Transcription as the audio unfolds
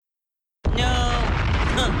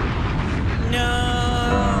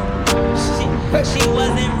She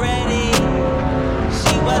wasn't ready.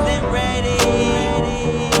 She wasn't ready.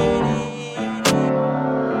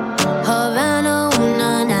 Havana, ooh,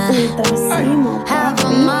 na, na. Half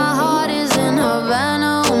of my heart is in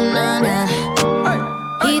Havana, ooh, na, na.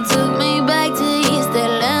 He took me back to East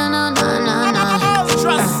Atlanta, na, na, na.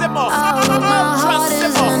 All of my heart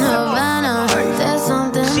is in Havana. There's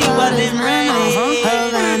something She about his wasn't manner. ready.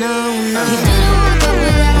 Havana, ooh, na. He didn't walk up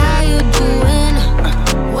with that, how you doing?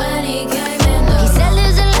 When he came in, he said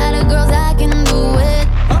there's a lot of girls I can do it,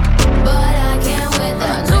 but I can't with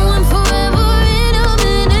that. No one forever in a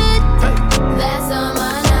minute. That's on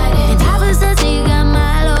my night. And Papa says he got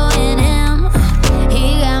Milo in him. He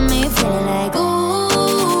got me feeling like ooh.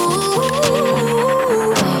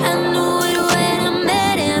 I knew it when I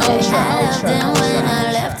met him. I loved him when I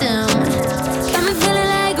left him. Got me feeling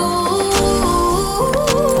like ooh.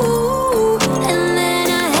 And then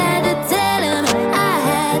I had to tell him I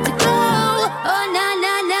had to go. Oh na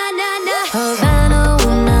na na na na. Havana,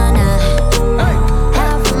 ooh na na.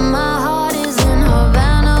 Half of my heart is in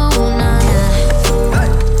Havana, ooh na na.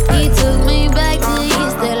 He took me back to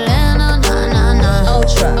East Atlanta, na na na. All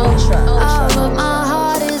of my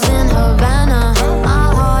heart is in Havana. My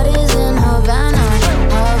heart is in Havana,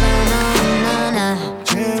 Havana, na na.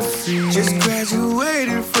 Just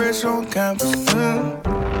graduated fresh on campus.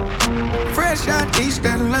 Fresh out East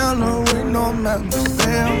Atlanta with no mountains.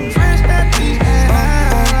 Fresh out East Atlanta.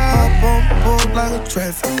 Up on board like a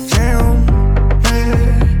traffic jam.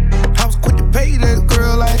 Man, I was quick to pay that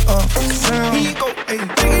girl like Sam. Here you go, ayy,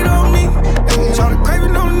 take it on me. Ayy, shout the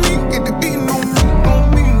craving on me, get the beating on me, on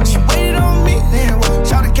me. She waited on me, then what?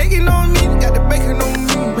 Shout the caking on me, got the bacon on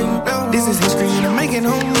me. This is history and I'm making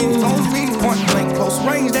on me. Point blank, close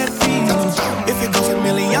range, that feed. If it goes a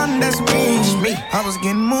million, that's me. I was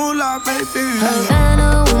getting moolah, baby.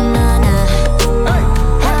 Havana, ooh na na.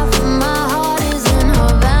 Half of my heart is in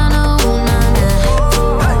Havana, ooh na na.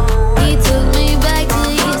 He took me back to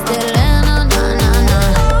East Atlanta, na na na.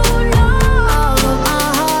 All of my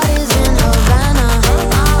heart is in Havana.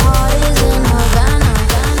 My heart is in Havana.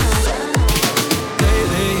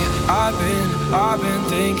 Lately, I've been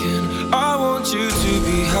thinking, I want you to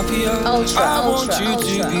be happier. I want you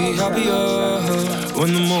to be happier.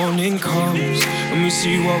 When the morning comes and we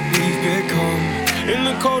see what we've become. In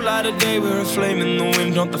the cold light of day, we're a flame in the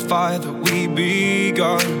wind, not the fire that we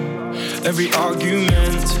begun. Every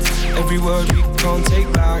argument, every word we can't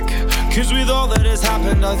take back. Cause with all that has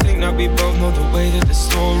happened, I think that we both know the way that the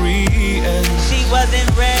story ends. She wasn't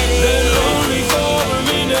ready. Then only for a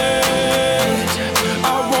minute,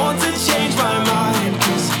 I want to change my mind.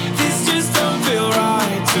 Cause this just don't feel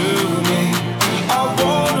right to me. I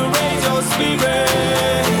wanna raise your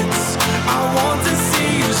spirits. I want to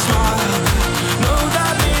see you smile. No,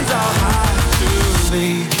 that means I'll have to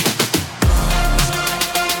leave.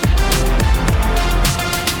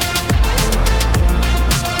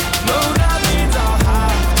 No, that means I'll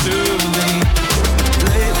have to leave.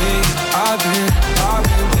 Lately, I've been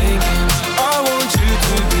thinking, I want you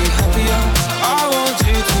to be happier. I want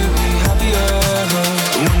you to be happier.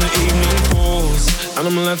 When the evening falls and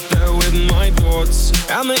I'm left there with my thoughts,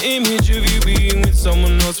 and the image of you being with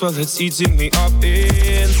someone else, well, it's eating me up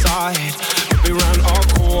inside. We ran our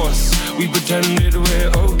course, we pretended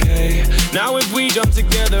we're okay. Now if we jump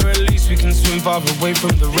together, at least we can swim far away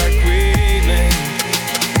from the wreck we made.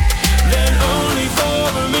 Then only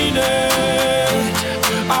for a minute,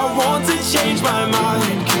 I want to change my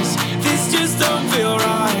mind. Cause this just don't feel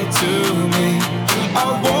right to me. I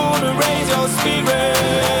wanna raise your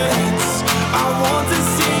spirits. I want to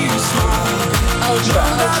see you smile.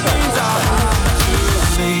 That means I'll have to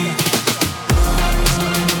leave.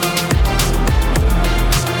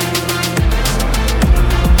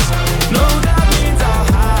 No, that means I'll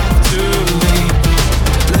have to leave.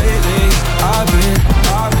 Lately, I've been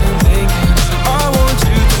thinking, I want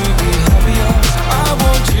you to be happier. I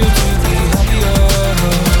want you to be happier.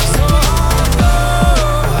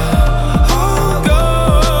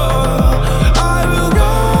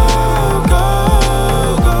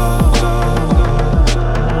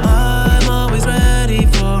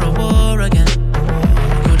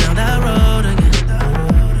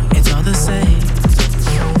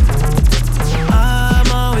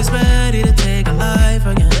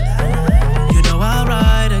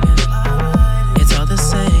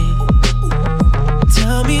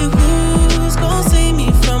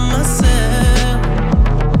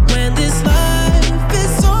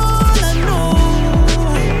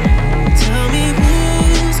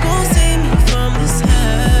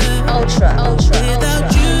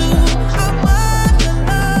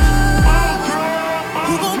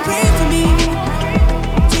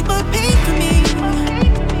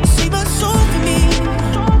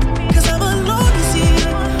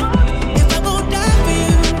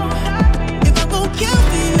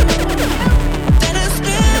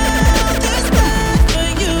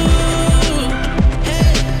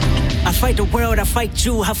 fight the world, I fight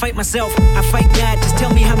you, I fight myself. I fight God, just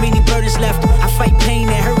tell me how many burdens left. I fight pain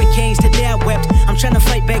and hurricanes, today I wept. I'm trying to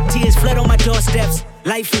fight back tears, flood on my doorsteps.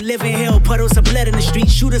 Life you live in hell, puddles of blood in the street.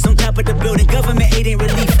 Shooters on top of the building, government aid ain't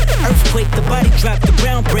relief. Earthquake, the body drop, the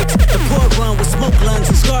ground breaks. The poor run with smoke lungs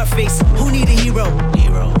and scar face. Who need a hero?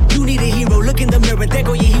 You need a hero, look in the mirror, there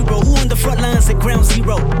go your hero. Who on the front lines at ground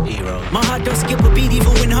zero? My heart don't skip a beat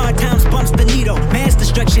even when hard times bumps the needle. Mass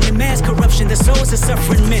destruction and mass corruption, the souls of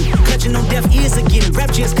suffering men. Clutching on deaf ears again,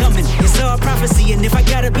 rapture is coming. It's all prophecy, and if I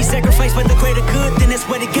gotta be sacrificed for the greater good, then that's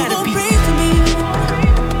what it gotta be. Pray for me,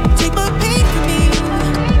 take my pain for me,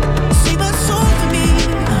 save my soul for me,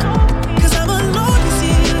 'cause I'm alone to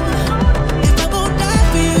see. If I won't die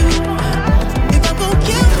for you, if I won't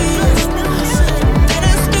kill for you, then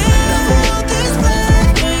I still this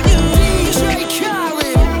life for you.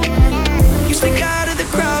 You stick out of the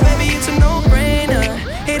crowd, baby, it's a no-brainer.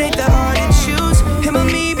 It ain't that hard to choose. Him or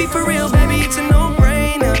me, be for real, baby, it's a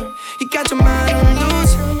no-brainer. You got your mind on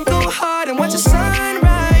loose, go hard and watch the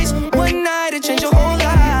sunrise. One night it change your whole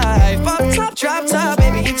life. Pop top, drop top,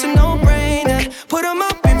 baby, it's a no-brainer. Put 'em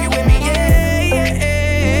up if you with me, yeah, yeah,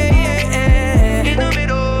 yeah, yeah. In the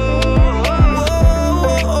middle,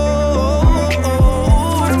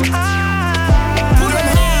 put 'em high, put 'em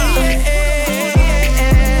high, yeah, yeah,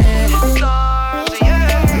 yeah. Stars,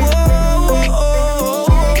 yeah.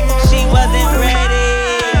 She wasn't ready.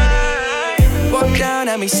 Walk down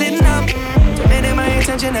at me sitting up, demanding my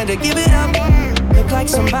attention, had to give it up. Look like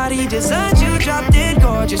somebody designed you, dropped it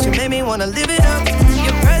gorgeous. You made me wanna live it up.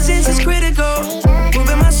 Your presence is critical,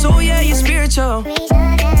 moving my soul, yeah, you're spiritual.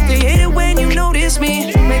 They hate it when you notice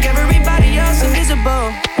me, make everybody else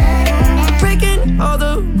invisible. Breaking all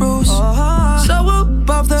the rules, so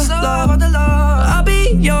above the law. I'll be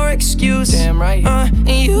your excuse, damn right. And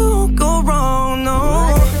you won't go wrong,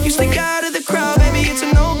 no. You stick out of the crowd, baby, it's a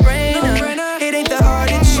no-brainer. It ain't that hard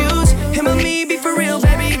to choose. Him or me, be for real,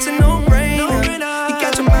 baby, it's a no-brainer. You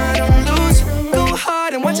got your mind on loose, go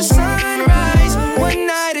hard and watch the sunrise. One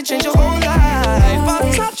night it change your whole life. Pop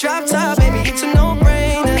top, drop top, baby, it's a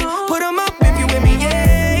no-brainer. Put 'em up if you with me,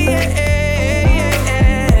 yeah, yeah, yeah,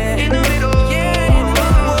 yeah. In the middle, yeah, in the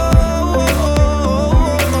middle.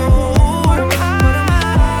 Put 'em high,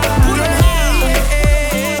 put 'em high, yeah,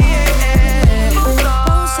 yeah, yeah.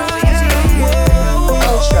 Both sides, yeah.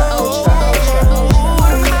 Ultra, ultra, ultra,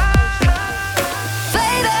 ultra.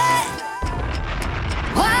 Baby,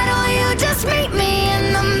 why don't you just meet me in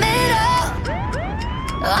the middle?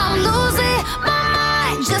 I'm losing my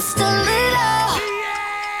mind just a little.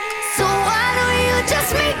 So why don't you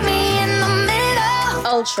just meet me in the middle?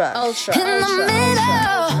 Ultra, ultra, In the ultra,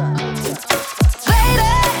 middle.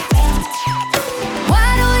 Baby, why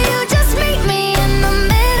don't you just meet me in the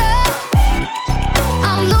middle?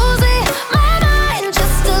 I'm losing my mind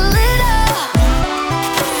just a little.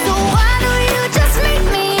 So why don't you just meet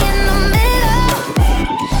me in the middle?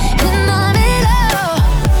 In the middle.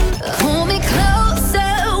 Pull me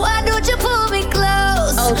closer, why don't you pull me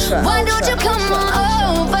close? Ultra, Why don't you come on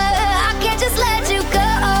over? I can't just let you go.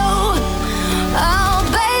 Oh,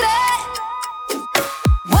 baby,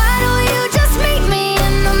 why don't you just meet me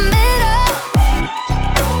in the middle?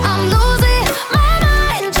 I'm losing my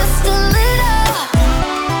mind just a little.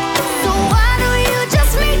 So why don't you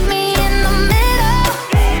just meet me in the middle?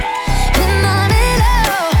 In the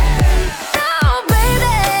middle. No,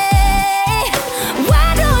 baby, why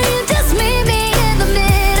don't you just meet me in the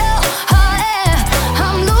middle? Oh yeah,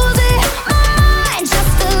 I'm losing my mind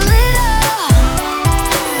just a little.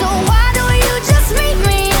 So why don't you just meet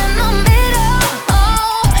me in the middle?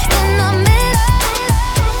 Oh, in the middle.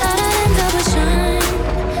 Thought I'd end up with Sean,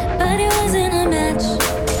 but it wasn't a match.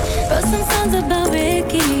 Wrote some songs about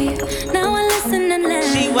Ricky, now I listen and laugh.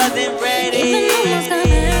 She wasn't ready. Even almost got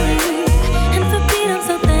married, and for Pete I'm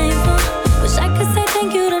so thankful. Wish I could say thank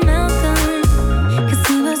you to Malcolm, 'cause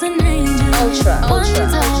he was an angel. Ultra, One ultra,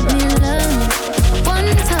 taught me love, one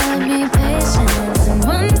taught me patience, and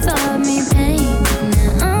one taught me pain.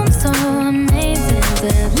 Now I'm so amazing to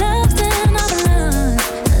have loved and I've loved,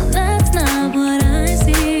 but that's not what I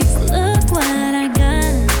see. So look what I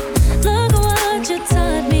got, look what you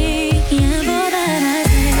taught me. Yeah, for that I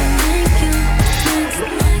say thank you, thank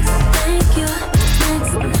you, thank you.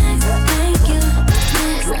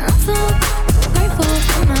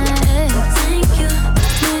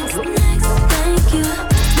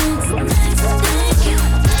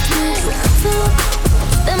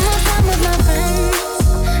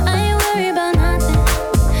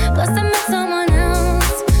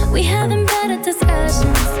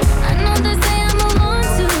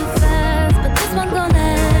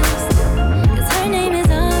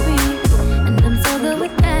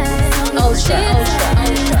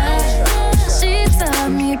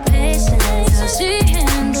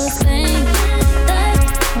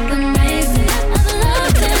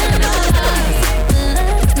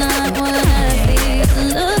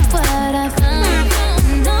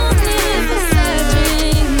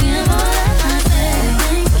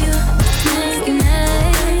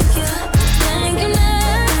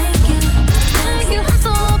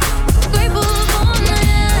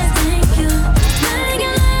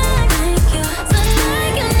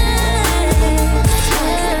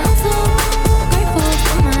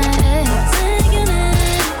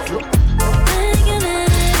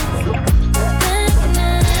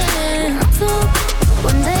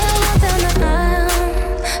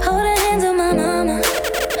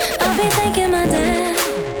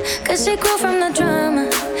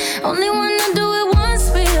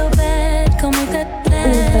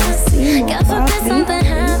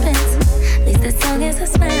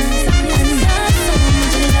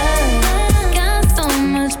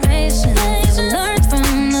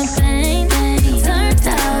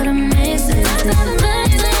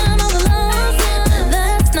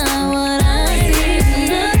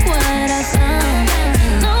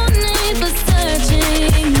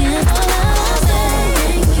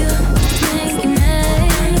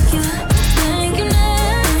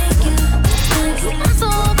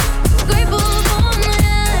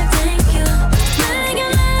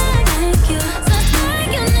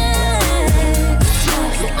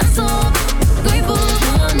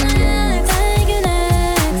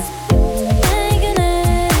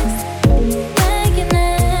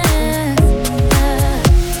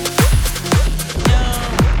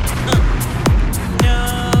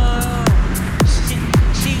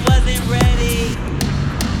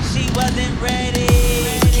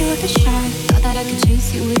 I could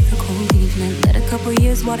chase you with a cold evening. Let a couple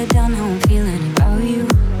years water down how I'm feeling about you.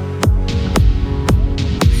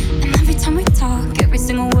 And every time we talk, every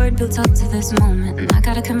single word builds up to this moment. And I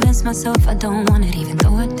gotta convince myself I don't want it, even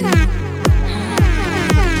though I do.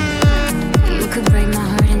 You could break my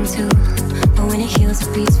heart in two, but when it heals,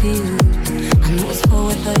 it beats for you. I know it's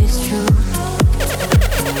forward, but it's true.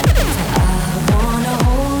 I wanna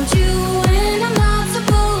hold you when I'm not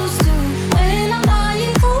supposed to, when I'm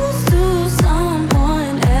lying close to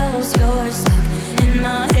someone else. You're stuck in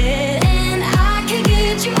my head, and I can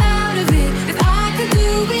get you out of it if I could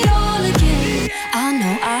do it all again. I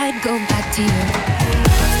know I'd go back to you.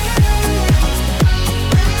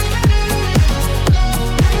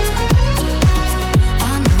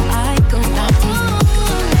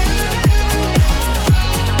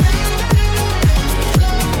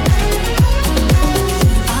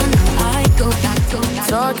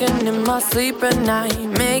 Talking in my sleep at night,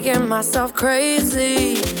 making myself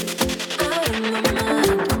crazy. Out of my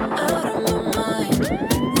mind.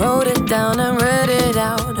 Wrote it down and read it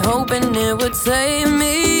out, hoping it would save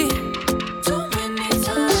me. Too many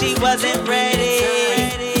times she wasn't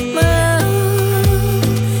ready. My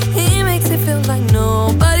love, he makes it feel like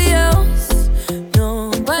nobody else,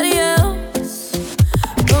 nobody else.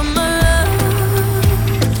 But my love,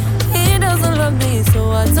 he doesn't love me,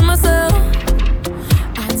 so I tell myself.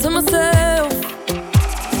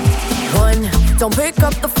 One, don't pick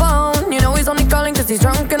up the phone. You know he's only calling cause he's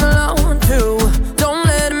drunk and alone. Two, don't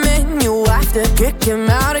let him in. You have to kick him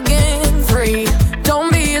out again. Three,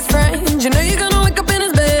 don't be his friend. You know you're gonna wake up in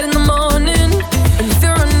his bed in the morning. And if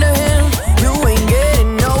you're under him, you ain't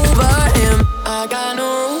getting over him. I got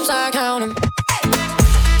no rules, I count him.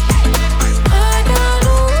 I got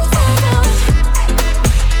no rules, I count him.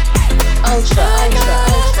 Ultra.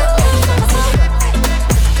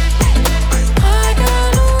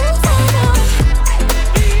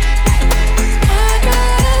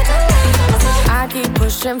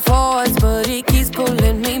 Pushing forwards, but he keeps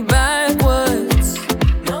pulling me backwards.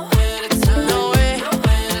 Nowhere to turn, nowhere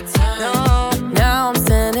to turn. No. Now I'm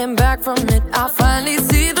standing back from it. I finally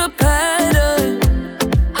see the pattern.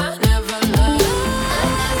 I never loved.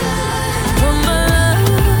 But my love,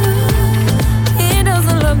 he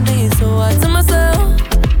doesn't love me, so I tell myself,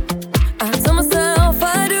 I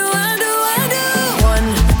do. One,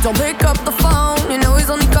 don't pick up the phone. You know he's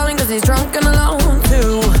only calling cause he's drunk and alone.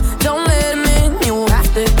 Two, don't let him in.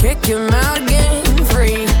 Kick him out again.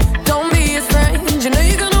 Free, don't be his friend. You know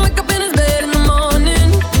you're gonna wake up in his bed in the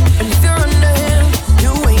morning. And if you're under him,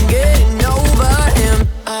 you ain't getting over him.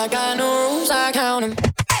 I got no rules, I count him.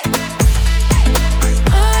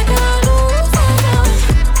 I got no rules, I count him.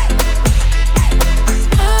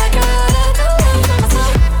 I gotta do it for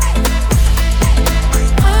myself.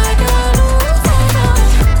 I got no rules, I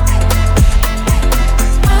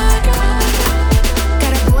count him.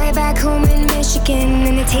 Got a boy back home in Michigan,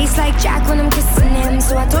 and it tastes like Jack when I'm kissing him.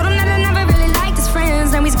 So I told him that I never really liked his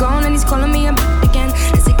friends. Now he's gone and he's calling me a again.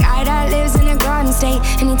 There's a guy that lives in a garden state,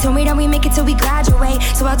 and he told me that we make it till we graduate.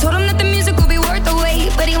 So I told him that the music will be worth the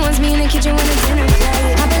wait, but he wants me in the kitchen when it's dinner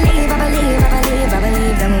plate. I believe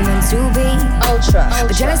that we're meant to be ultra.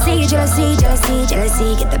 But jealousy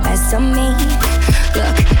get the best of me.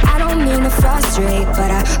 Look, I don't mean to frustrate,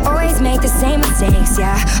 but I always make the same mistakes.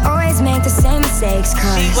 Yeah, always make the same mistakes.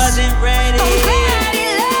 Cause she wasn't ready. I'm bad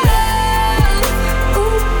in love.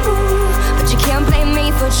 Ooh, ooh. But you can't blame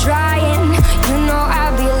me for trying. You know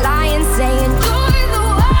I'd be lying, saying you're the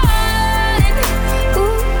one.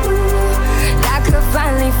 Ooh, ooh. That could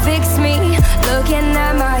finally fix me. Looking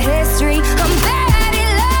at my history, I'm bad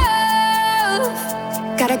in love.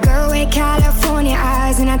 Got a girl with California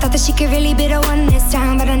eyes, and I thought that she could really be the one this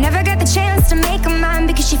time. But I never got the chance to make her mine,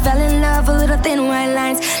 because she fell in love with little thin white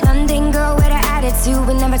lines. London girl with an attitude,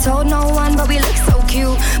 we never told no one, but we look so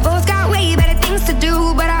cute. Both got way better things to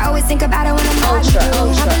do, but I always think about it when I'm not with you. I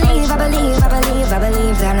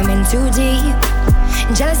believe that I'm in too deep.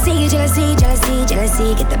 Jealousy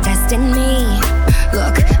get the best in me.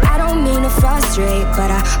 Look, I don't mean to frustrate,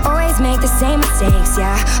 but I always make the same mistakes.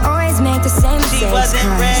 Yeah, always make the same mistakes. She wasn't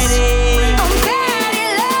ready. I'm bad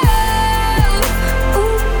in love.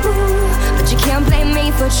 Ooh, ooh. But you can't blame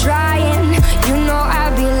me for trying. You know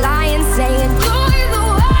I'd be lying, saying you're the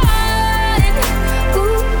one.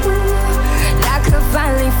 Ooh, ooh. That could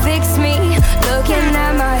finally fix me. Looking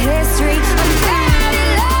at my history, I'm bad in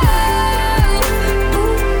love.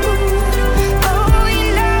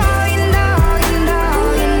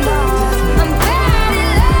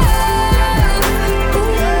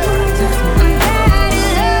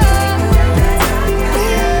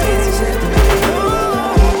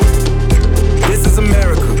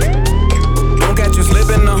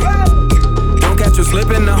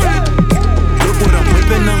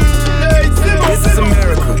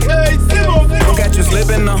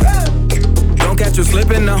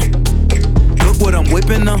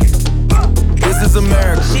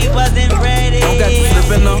 America. She wasn't ready. Don't got you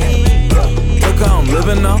slipping up. Look how I'm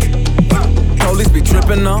living up. Police be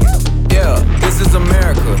tripping up. Yeah, this is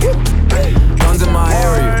America. Guns in my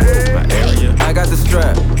area. I got the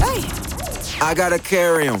strap. I gotta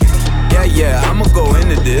carry 'em. Yeah, I'ma go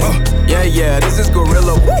into this. Yeah, this is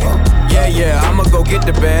gorilla. Yeah, I'ma go get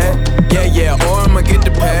the bag. Yeah, or I'ma get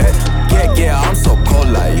the pad. Yeah, I'm so cold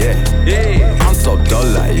like yeah. I'm so dull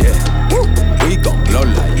like yeah. We gon' blow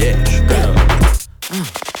like yeah.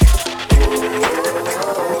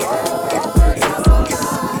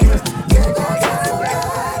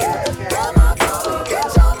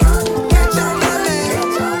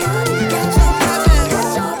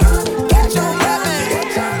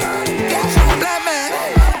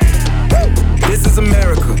 This is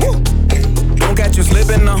America. Don't catch you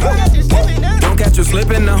slipping now. Don't catch you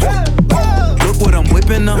slipping now. Look what I'm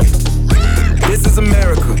whipping now. This is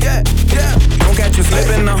America. Don't catch you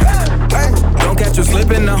slipping now. Don't catch you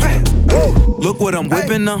slipping now. Look what I'm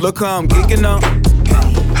whipping now. Look how I'm geeking now.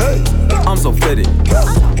 I'm so fitted.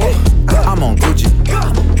 I'm on Gucci.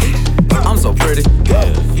 I'm so pretty.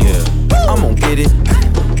 Yeah. I'm gon' get it.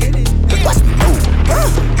 Watch me move.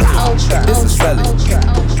 Ultra. This is Selena.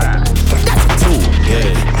 That's a tool.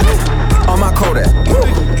 Yeah. On my Kodak.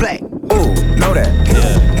 Black. Ooh, know that.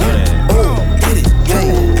 Yeah, know that. Ooh, get it.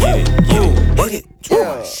 Yeah. Ooh, work it.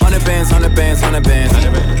 100 bands. Contraband.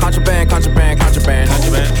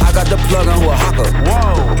 I got the plug on who a hawker.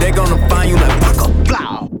 Whoa. They gonna find you like Paco.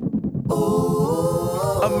 Blah.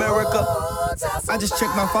 America. I just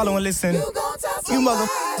checked my follow and listen. You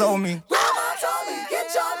motherfuckers owe me.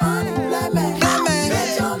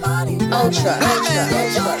 Ultra.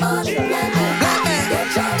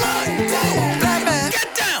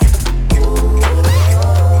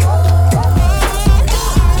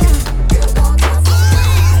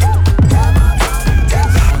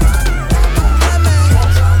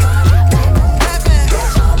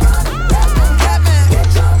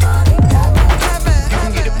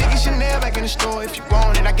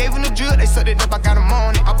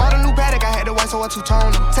 So I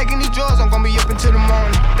two-tone it. Taking these drugs, I'm gonna be up until the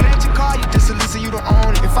morning. It ain't your car, you just a Lisa, you don't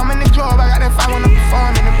own it. If I'm in the club, I got that 5 when I'm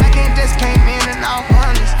performing. The back end just came in and all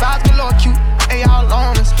honest. Five galore cute, they all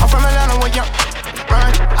on us. I'm from Atlanta where young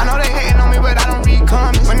run. I know they hating on me, but I don't read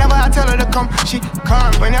comments. Whenever I tell her to come, she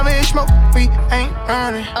comes. Whenever it's smoke, we ain't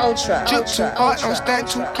running. Ultra. Drip too hard, don't stand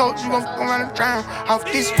too close. You gon' fuck around and drown. Off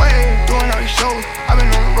this way, doing all these shows. I been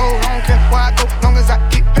on the road, I don't care where I go, long as I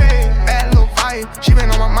get paid. Bad little vibe, she been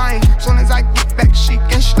on my mind. Soon as I get back, she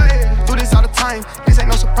can slay. Do this all the time, this ain't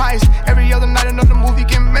no surprise. Every other night another movie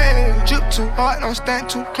get made. Drip too hard, don't stand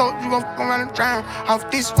too close. You gon' fuck around and drown. Off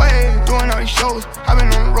this way, doing all these shows. I been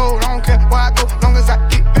on the road, I don't care where I go, long as I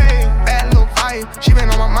get paid. Bad little vibe, she been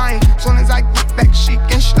on my mind. Soon as I get back, she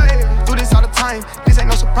can slay. Do this all the time, this ain't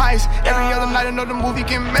no surprise. Every other night another movie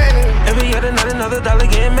get made. Every other night another dollar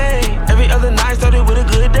get made. Every other night started with a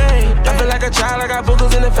good day. I feel like a child, I got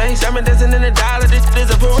boogers in the face. I'm dancing in the dollar, this is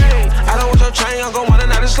a parade. I don't want your train, I'm gon' want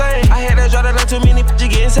another slave. I had that draw that like too many you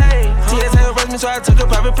getting saved. TSA arrest me, so I took a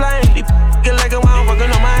private plane. Get like it while I'm working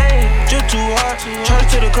on my aim. Drip too hard, charge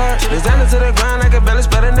to the car. Designer to the ground like a belly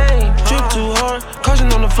spell a name. Drip too hard,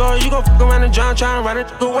 caution on the floor. You gon' fuck around and drown, try and ride it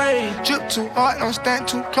away. Drip too hard, don't stand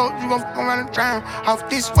too close. You gon' fuck around and drown. Off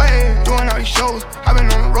this way, doing all these shows. I been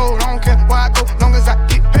on the road, I don't care where I go, long as I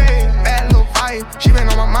get paid. Bad little vibe, she been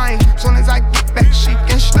on my mind. Soon as I get back, she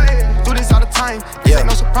can slay. Do this all the time, this ain't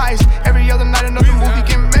no surprise. Every other night another movie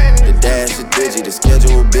get made. The dash is digi, the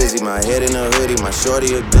schedule busy. My head in a hoodie, my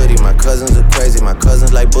shorty a goodie. My cousins are crazy, my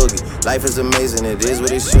cousins like boogie. Life is amazing, it is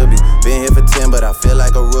what it should be. Been here for 10, but I feel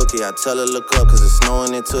like a rookie. I tell her look up, cause it's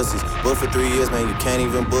snowing in Tootsies. Booked for 3 years, man, you can't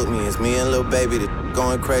even book me. It's me and Lil Baby, the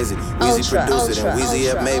going crazy. Weezy produced it, and Weezy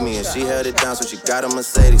F made me. And she held it down, so she got a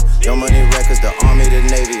Mercedes. Young Money Records, the Army, the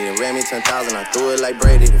Navy. It ran me 10,000, I threw it like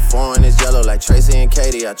Brady. The foreign is yellow like Tracy and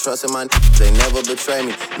Katie. I trusted my they never betray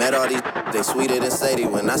me. Met all these they sweeter than Sadie.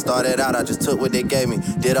 When I started out, I just took what they gave me.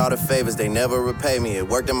 Did all the favors, they never repay me. It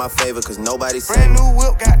worked in my favor, cause nobody said brand new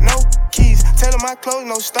whip, got no keys. Tailor my clothes,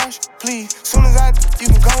 no starch, please. Soon as I you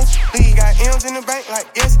can go leave. Got M's in the bank, like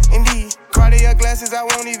yes, indeed. Cartier glasses, I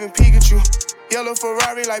won't even peek at you. Yellow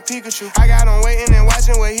Ferrari like Pikachu. I got him waiting and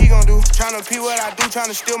watching what he gon' do. Tryna pee what I do,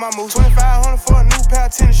 tryna steal my moves. 2,500 for a new pair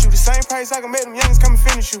of tennis shoes. The same price I can make them youngins come and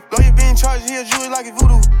finish you. Lawyer being charged, he a jewelry like a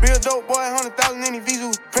voodoo. Real dope boy, 100,000 in his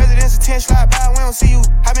Vizu. President's attention, slide by, we don't see you.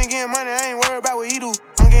 I been getting money, I ain't worried about what he do.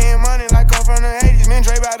 I'm getting money like I'm from the 80s. Man,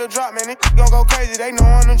 Dre about to drop, man, they gon' go crazy. They know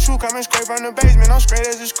I'm the truth, coming straight from the basement. I'm straight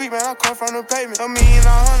as a street, man, I come from the pavement. $1 million,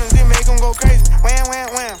 $100s, it make them go crazy. Wham, wham,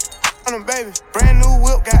 wham. On them, baby. Brand new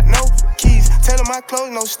whip, got no keys. Tell her my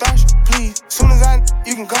clothes, no starch, please. Soon as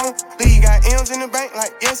you can go, leave. Got M's in the bank,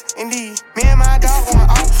 like yes, indeed. Me and my dog going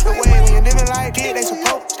off the way. When you're living like this, they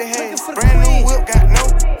supposed to have. Brand new whip, got no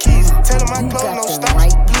keys. Tell her my clothes, no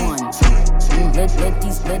starch, please.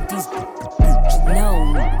 Let these know.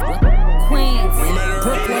 Queens,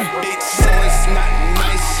 Brooklyn. So it's not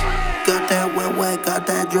nice. Got that wet, got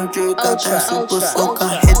that drip, got that super soaker.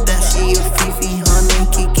 Hit that, she a Fifi, honey,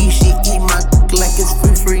 Kiki. She eat my dick like it's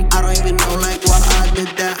free. I don't even know like why I did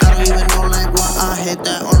that. I don't even know like why I hit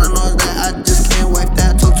that. All I know is that I just can't wipe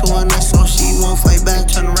that. Talk to her nice so she won't fight back.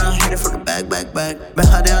 Turn around, hit it for the back. Bet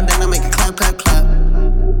her down, then I make it clap.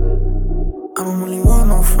 I don't really want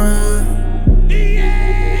no friend.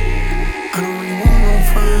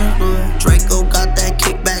 Draco got that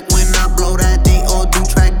kickback when I blow that. They all do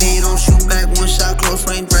track, they don't shoot back. One shot, close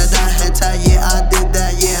range, red dot, head tie. Yeah, I did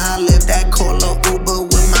that. Yeah, I lived that. Call a Uber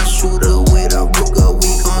with my shooter, with a Ruger.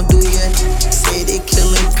 We gon' do it. Say they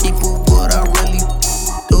killing people, but I really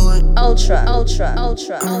do it. Ultra. I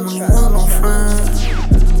don't really want no friends.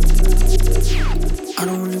 I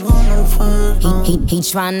don't really want no friends. He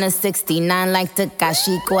tryna 69 like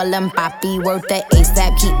Takashi. Call him Papi, worth the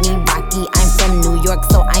ASAP, keep me rocky. I'm from New York,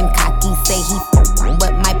 so I'm cocky. Say he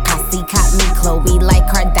with my posse, caught me Chloe like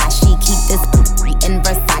Kardashian. Keep this in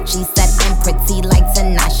Versace, said I'm pretty like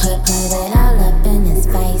Tanashi. Put it all up in his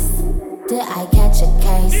face. Did I catch a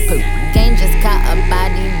case? Gang just caught a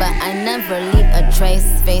body, but I never leave a trace.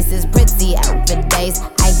 Face is pretty out for days.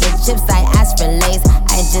 I get chips, I ask for lace.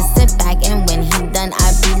 I just sit back and when he done,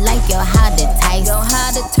 I be like, yo, how to taste?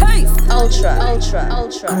 Ultra.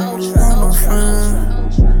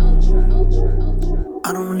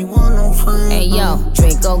 I don't really want no friends. Hey yo,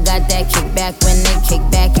 Draco got that kickback. When they kick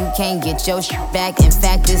back, you can't get your shit back. In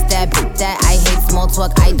fact, it's that bitch that I hate small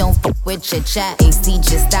talk. I don't fuck with your chat. AC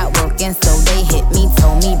just stopped working, so they hit me.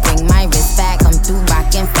 Told me bring my wrist back. Come through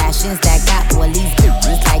rockin' fashions that got all these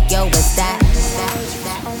bitches like yo, what's that?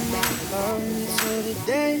 Until the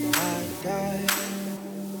day I die.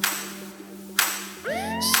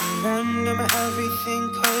 Surrender my everything,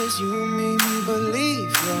 'cause you made me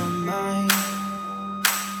believe you're mine.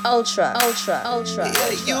 Ultra. Yeah,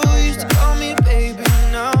 you used to call me baby,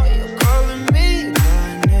 now you're calling me by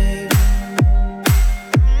name.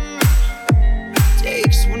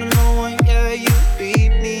 Takes one to know one, yeah, you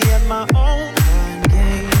beat me at my own mind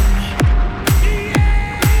game.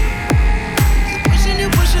 You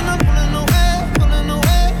pushing, I'm pulling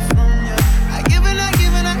away from you. I give and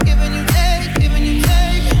you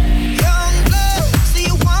take. Young blood, see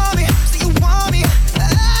you want me,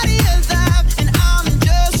 out of your life, and I'm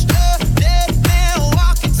just a dead man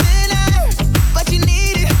walking tonight. But you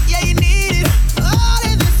need it, yeah, you need it, all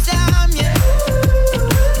of the time, yeah.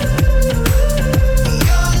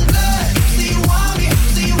 Young blood, see you want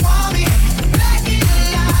me, back in your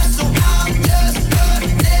life, so I'm just a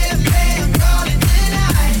dead man calling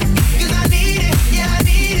tonight. 'Cause I need it, yeah, I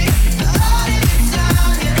need it, all of the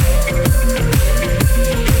time, yeah.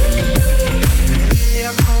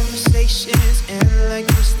 Yeah, conversations end like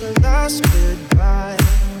it's the last goodbye.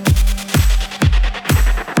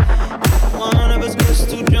 One of us gets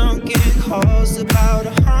too drunk and calls about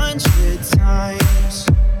 100 times.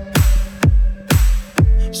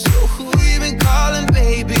 So who you been calling,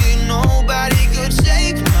 baby? Nobody could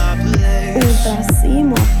take my place.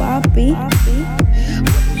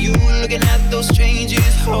 You looking at those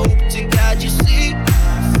strangers, hope to God you see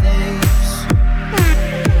my face.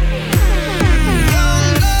 Young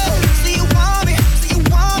love, see you want me,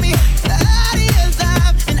 out of your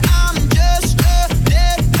life, and I'm just a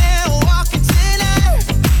dead man walking tonight.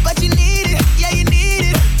 But you need it, yeah, you need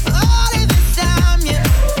it, all of the time, yeah.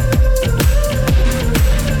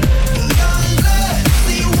 Young love,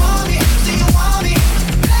 see you want me,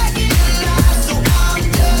 back in your life, so I'm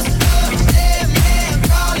just a dead man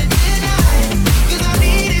calling tonight. 'Cause I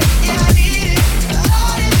need it, yeah, I need it, all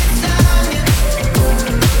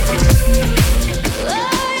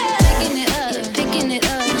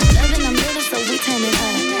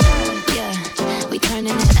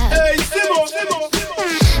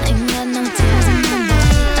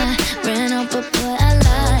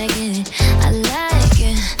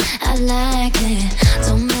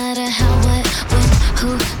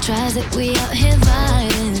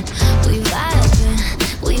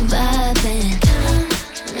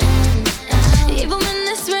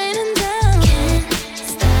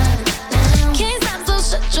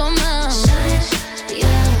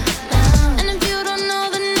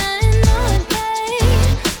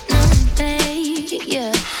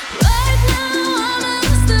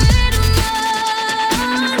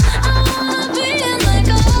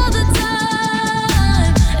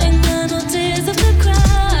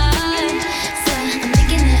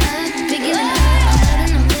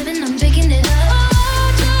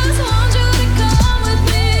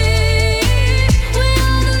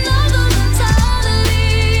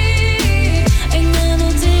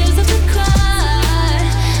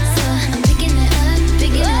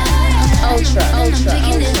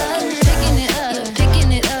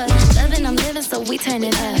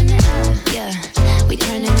turning it up. Yeah, we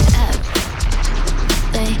turning it up.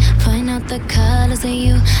 They point out the colors in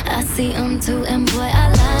you. I see them too, and boy, I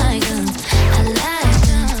like them. I like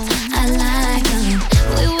them. I like them.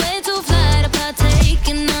 We way too fly to partake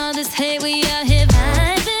in all this hate. We out here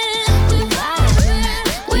vibing. We vibing.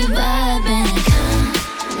 We vibing.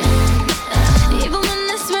 Even when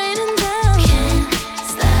it's raining down, can't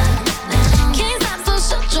stop now. Can't stop, so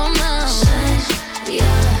shut your mouth. Shut your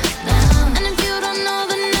mouth. And if you don't know,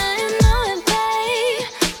 then now you know it, babe.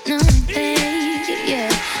 No, babe,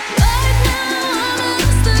 yeah. Right now I'm in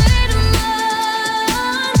a state of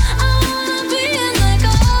mind. I wanna be in like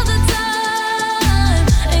all the time.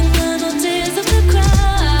 Ain't got no tears left to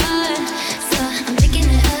cry. So I'm picking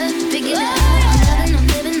it up, picking it up. I'm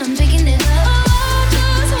living, I'm picking it up. I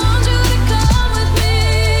just want you to come with me.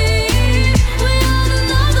 We had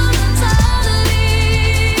another mentality.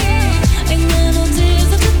 Ain't got no tears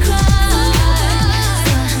left to cry.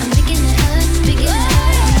 So I'm picking it up, picking it up.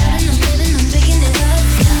 I'm living, I'm picking it up.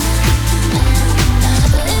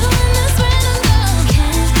 Even when it's raining down,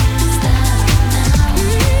 can't stop now.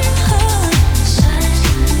 Shut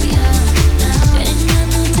your mouth. Ain't got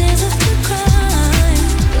no tears left to cry.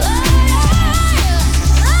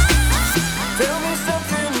 Tell me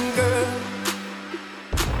something, girl.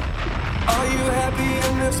 Are you happy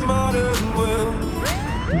in this modern world?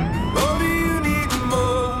 Or do you need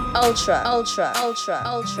more? Ultra, ultra, ultra,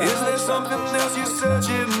 ultra. Is there something else you're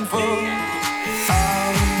searching for?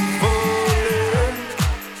 I'm falling.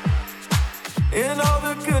 In all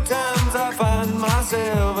the good times I find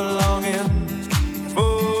myself longing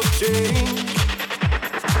for change.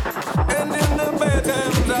 And in the bad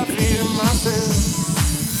times I feel myself.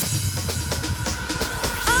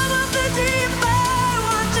 I'm up the deep end,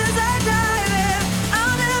 watch as I dive in.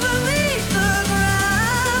 I'll never leave the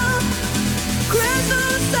ground.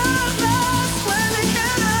 Crystals are lost when they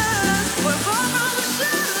get us. We're far from the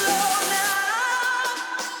shallow now.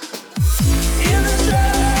 In the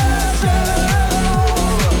shallow,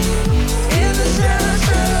 in the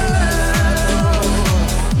shallow,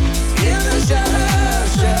 in the shallow.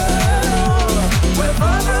 We're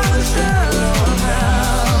far from the shallow now.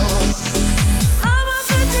 I'm up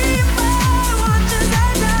the deep end, watch as I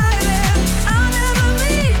dive in. I'll never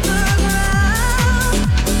leave the ground.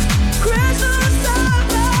 Crystals are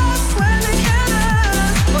lost when they get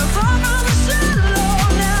us. We're far from the shallow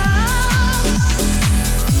now.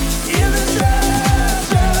 In the shallow,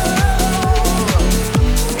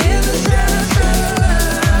 in the shallow,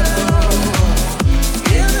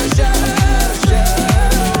 in the shallow.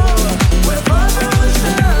 We're far from the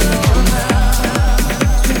shallow now.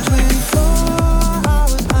 24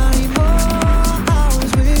 hours, I need more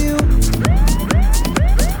hours with you.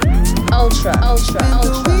 Ultra, ultra,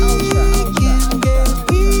 ultra, ultra, ultra.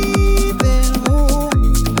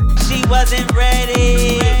 She wasn't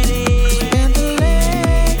ready. Spend the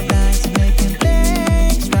late nights making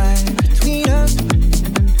things right between us.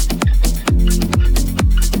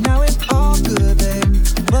 Now it's all good, babe.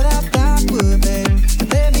 But I thought would, babe.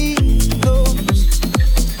 Let me close.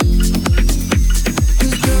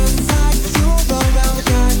 'Cause girls like you go round the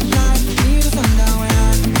clock, like me to sundown. When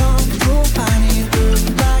I come through, I need girls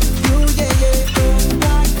like you, yeah, yeah. Girls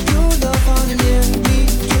like you, love fun and yeah. Me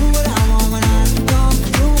do what I want when I come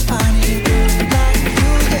through. I need girls like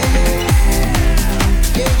you, yeah, yeah.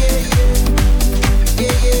 Yeah, yeah, yeah.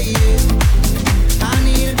 Yeah, yeah, yeah. I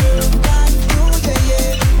need a girl like you, yeah,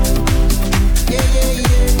 yeah. Yeah, yeah,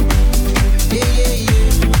 yeah. Yeah, yeah,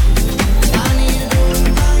 yeah. I need a girl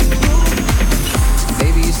like you.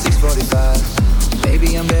 Baby, it's 6:45. Baby,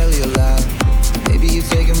 I'm barely alive. Baby, you're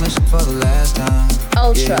taking my shit for the last time.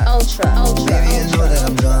 Ultra, ultra, ultra, Baby, I know that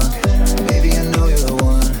I'm drunk. Baby, I know you're the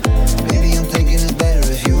one. Baby, I'm thinking it's better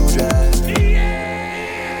if you drive.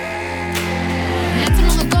 Not too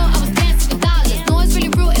long ago, I was dancing for dollars. No, it's really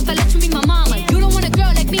real if I let you be my mama. You don't want a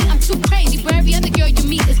girl like me, I'm too crazy. Where every other girl you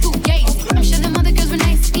meet is too gazy. I'm sure them other girls were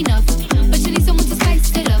nice enough, but you need someone to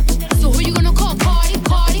spice it up. So who you gonna call? Party,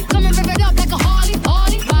 party. Come and rev it up like a Harley,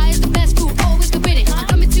 Harley. Why is the best crew always forbidden? I'm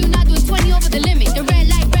coming to you now doing 20 over the limit. The red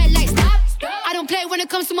light, stop. I don't play when it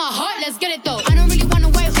comes to my heart. Let's get it though. I don't really want a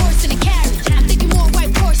white horse in a carriage. I'm thinking more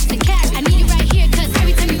white horses and carriage. I need you right here, 'cause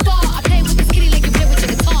every time you fall, I play with this kitty like you play with your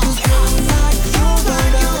guitar.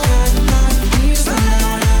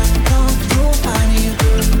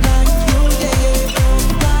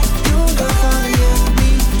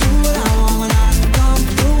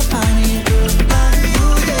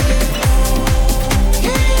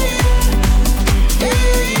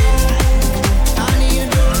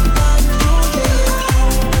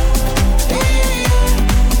 Yeah.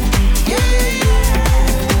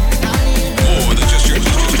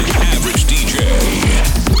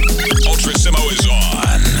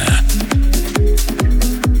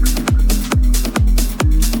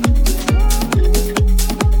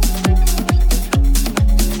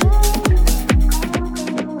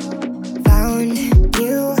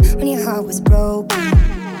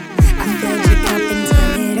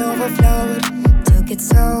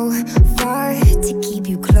 far to keep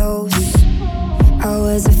you close. I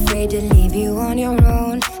was afraid to leave you on your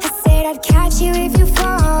own. I said I'd catch you if you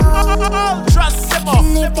fall.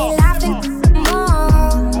 And if they laughed and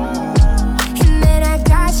more. And then I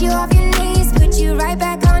got you off your knees, put you right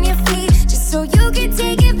back on your feet, just so you could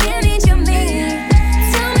take advantage of me.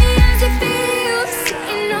 Tell me how's it feel,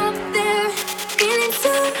 sitting up there, feeling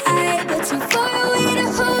so high, but too far away to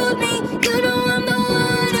hold me. You know I'm the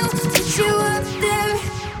one who put you up there,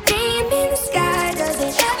 name in the sky. Does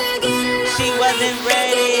it ever get along? She wasn't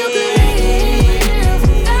ready.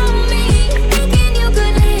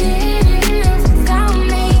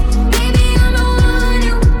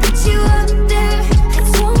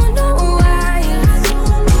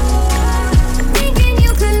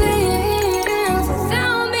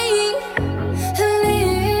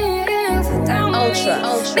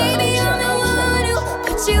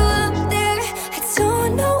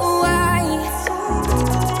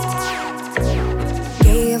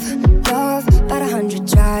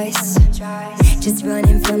 Just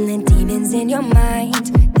running from the demons in your mind.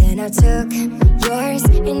 Then I took yours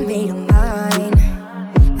and made them mine.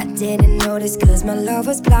 I didn't notice cause my love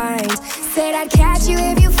was blind. Said I'd catch you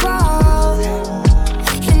if you fall.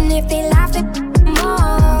 And if they laughed at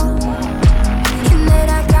more. And then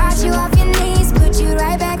I got you off your knees, put you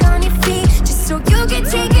right back on your feet, just so you could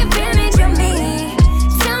take advantage of me.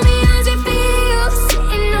 Tell me how's it feel,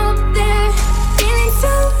 sitting up there, feeling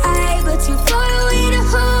so high, but too far away to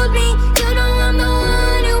hold me. I'm the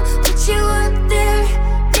one who put you up there,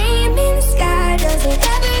 name in the sky. Does it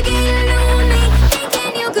ever get lonely?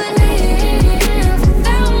 Thinking you could live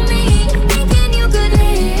without me, thinking you could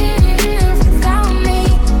live without me.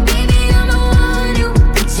 Baby, I'm the one who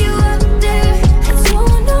put you up there. I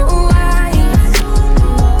don't know why.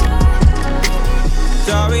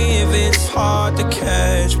 Sorry if it's hard to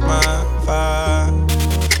catch my vibe.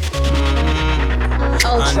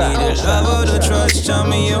 I need a lover to trust. Tell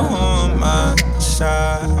me you're on my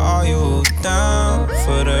side. Are you down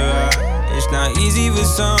for the ride? It's not easy for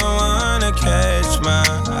someone to catch my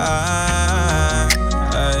eye,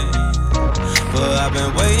 but I've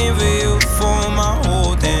been waiting for you for my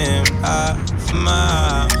whole damn life.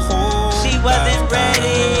 My whole She wasn't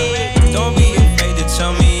ready. Don't be afraid to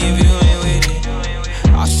tell me if you ain't with it.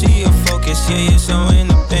 I see your focus, yeah, you're so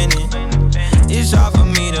independent. It's hard for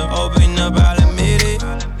me to open up, I'll admit it.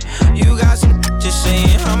 You got some just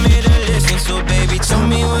saying, I'm here to listen. So baby, tell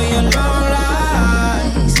me where your love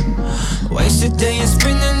lies. Waste a day and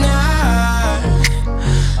spend the night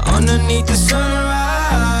underneath the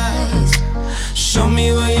sunrise. Show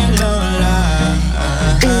me where your love lies.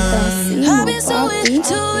 I've been so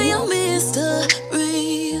into your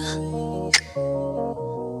mystery.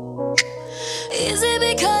 Is it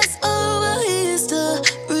because of a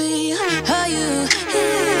history? Are you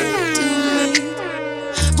here to me?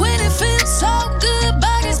 When it feels so good,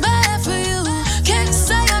 but it's bad for you. Can't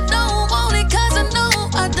say I don't want it, cause I know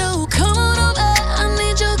I do. Come on over, I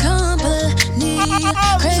need your company.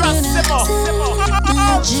 Craving energy.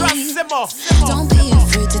 Don't be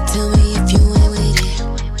afraid to tell me if you ain't with it.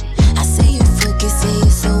 I see you focus, say you're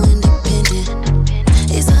so independent.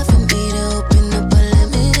 It's hard for me to open up, but let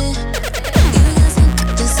me in. You got some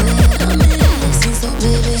to say, I'm in it. So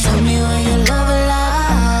baby, Tell me where your love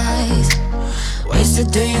lies. Waste a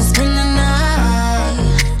day and spend the night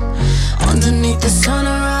underneath the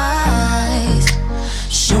sunrise.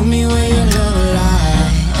 Show me where your love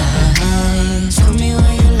lies. Tell me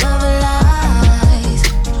where your love lies.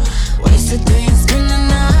 Waste a day and spend the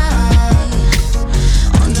night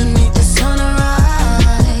underneath the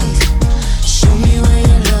sunrise. Show me where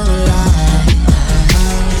your love lies.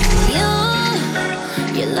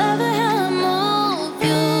 you love it how I move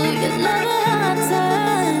you. You love it how I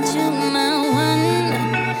touch you, my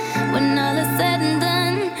one. When all is said and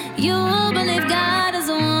done, you believe God is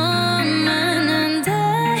a woman. And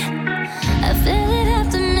I feel it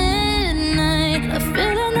after midnight, a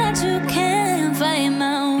feeling that you can't fight,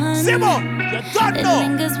 my one. Simmo, you don't It know.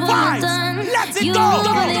 lingers when Vibes, you're done. let it You go.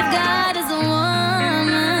 believe God is a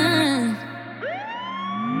woman.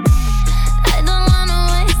 I don't wanna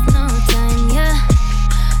waste no time, yeah.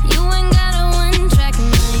 You ain't got a one-track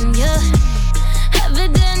mind, yeah. Have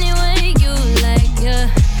it any way you like, yeah.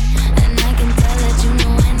 And I can tell that you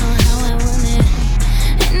know I know how I want it.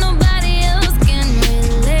 Ain't nobody else can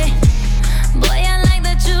relate. Boy, I like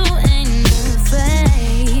that you ain't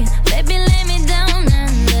afraid. Baby, lay me down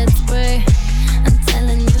and let's pray. I'm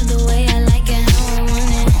telling you the way I like it, how I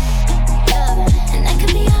want it.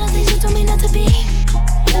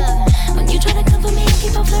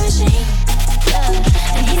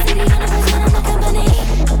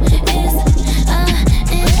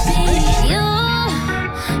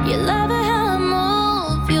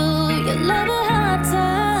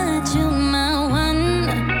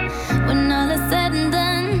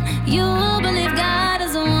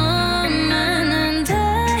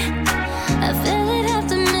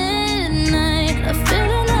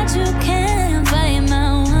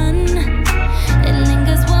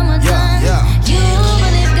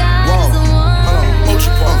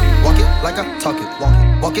 like I talk it.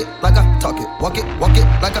 Walk it like I talk it. Walk it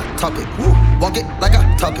like I talk it. Walk it like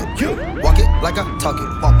I talk it. Walk it like I talk it.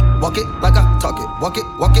 Walk it like I talk it. Walk it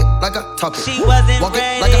like I talk it. She wasn't walk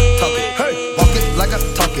ready. it like I talk it. Hey, walk it like I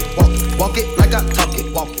talk it. Walk it like I talk it.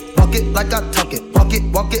 Walk it like I talk it. Walk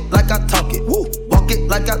it like I talk it. Walk it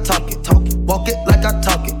like I talk it. Walk it like I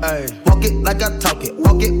talk it. Walk it like I talk it.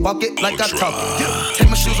 Walk it like I talk it. Take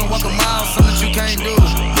my shoes and walk a mile, something that you can't do.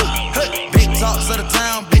 Big talks of the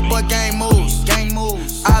town, big boy gang moves.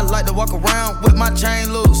 I like to walk around with my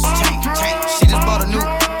chain loose. She just bought a new,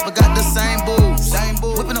 but got the same booze.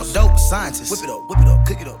 Whipping up dope scientists. Whip it up,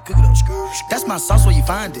 cook it up. That's my sauce where you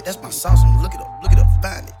find it. That's my sauce when you look it up,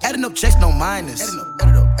 find it. Adding up checks, no minus. Add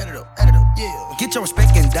it up, yeah. Get your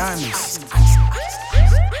respect in diamonds.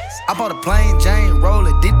 I bought a plain Jane, roll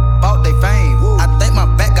it, did bought they fame. I think my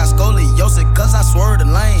back got scoliosis, cause I swerved the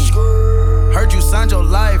lane. Heard you signed your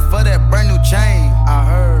life for that brand new chain. I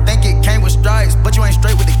heard. Think it came with stripes, but you ain't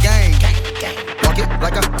straight with the game. Walk it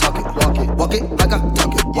like I talk it. Walk it like I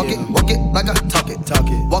talk it. Walk it like I talk it. Walk it like I talk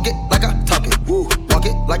it. Walk it like I talk it. Walk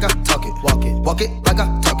it like I talk it. Walk it like I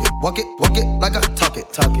talk it. Walk it like I talk it.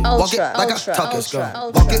 Walk it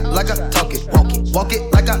like I talk it. Walk it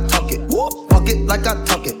like I talk it. Walk it like I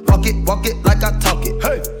talk it. Walk it like I talk it.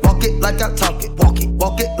 Hey, walk it like I talk it. Walk it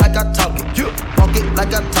like I talk it. Walk it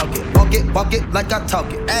like I talk it. Walk it like I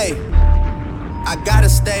talk it. Hey, I gotta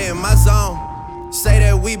stay in my zone. Say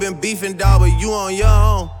that we been beefing, dawg, but you on your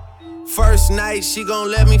own. First night, she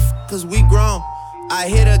gon' let me cause we grown. I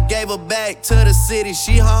hit her, gave her back to the city,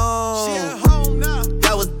 she home. She at home now.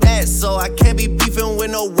 That was that, so I can't be beefing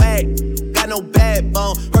with no whack. Got no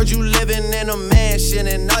backbone. Heard you living in a mansion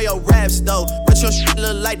and all your raps though. But your shit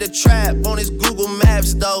look like the trap on his Google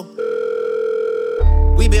Maps though.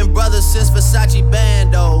 We been brothers since Versace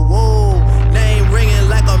Bando, whoa. Name ringing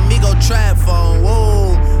like a Migo trap phone,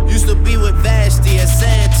 whoa. Used to be with Vashti at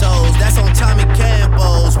Santos, that's on Tommy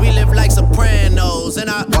Campos. We live like Sopranos, and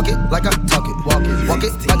I walk it like I talk it. Walk it like I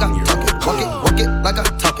talk it. Walk it like I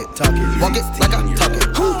talk it. Walk it like I talk it.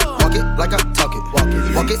 Walk it like I talk it. Walk it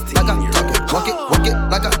like I talk it. Walk it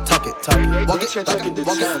like I talk it. Walk it like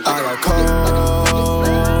I got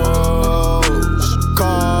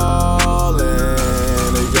calling.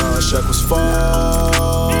 The young check was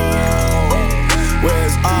fall.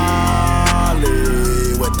 Where's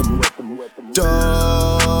Ollie with the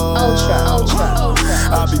dough? Ultra.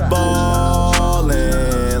 I be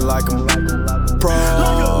ballin' like I'm pro.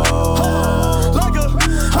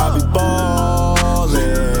 I be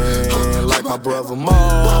ballin' like my brother Mo.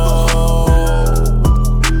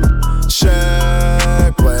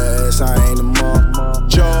 Check West, I ain't the Mo.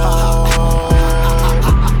 Joe.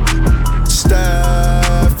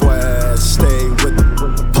 Steph West, stay with the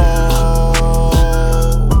pole.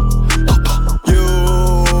 You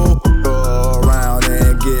go around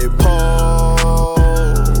and get pole.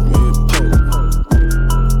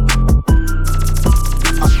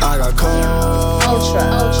 I got calls. Ultra.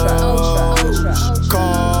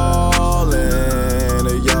 Calling,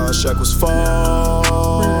 the young check was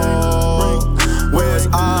fall. Where's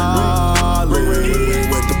Ollie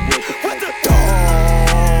with the dog?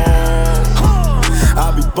 I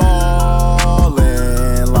be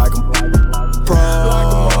ballin' like I'm pro.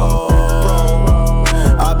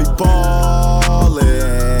 I be ballin'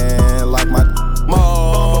 like my Mo.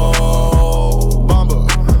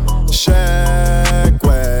 Shaq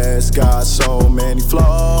West got so many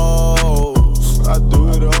flows. I do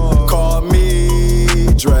it all. Call me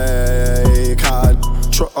Drake.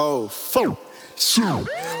 Oh, phone.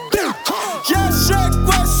 Yeah, Shaq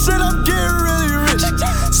West said I'm getting really rich.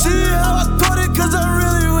 See how I thought it, cause I'm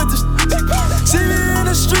really with this. See me in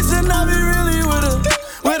the streets and I be really with a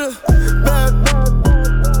bad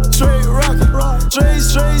straight rocket. Straight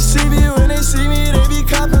see me when they see me, they be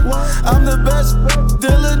copping. I'm the best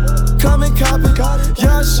dealer, come and cop it.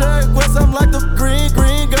 Yeah, Shaq West, I'm like the green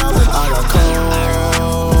goblin. I got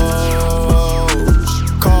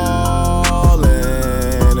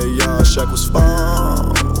calling, the young Shaq was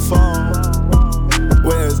phone.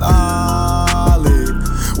 Where's Ollie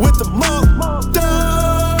with the mo?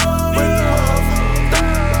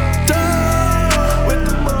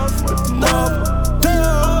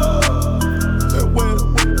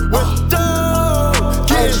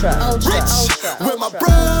 Ultra. With my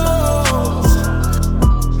bro.